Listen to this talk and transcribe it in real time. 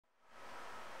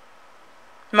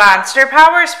Monster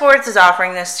Powersports is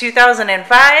offering this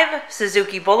 2005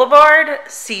 Suzuki Boulevard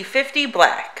C50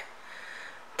 Black.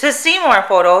 To see more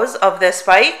photos of this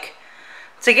bike,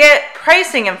 to get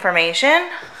pricing information,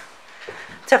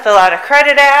 to fill out a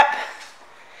credit app,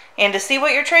 and to see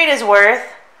what your trade is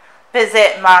worth,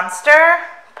 visit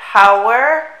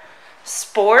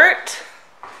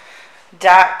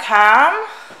monsterpowersport.com.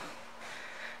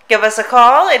 Give us a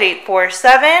call at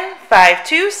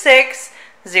 847-526-0500,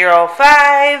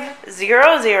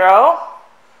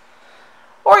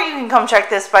 or you can come check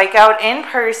this bike out in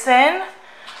person.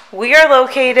 We are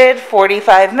located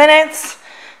 45 minutes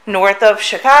north of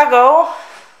Chicago,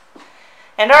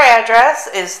 and our address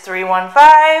is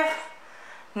 315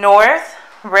 North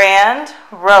Rand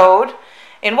Road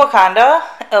in Wauconda,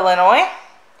 Illinois.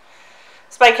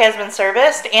 This bike has been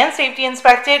serviced and safety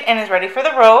inspected and is ready for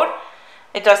the road.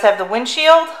 It does have the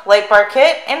windshield, light bar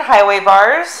kit, and highway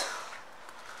bars.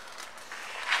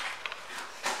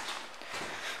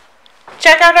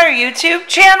 Check out our YouTube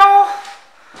channel.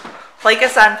 Like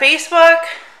us on Facebook.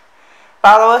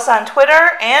 Follow us on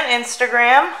Twitter and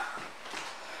Instagram.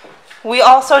 We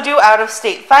also do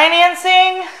out-of-state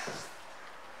financing.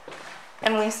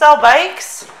 And we sell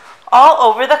bikes all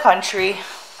over the country.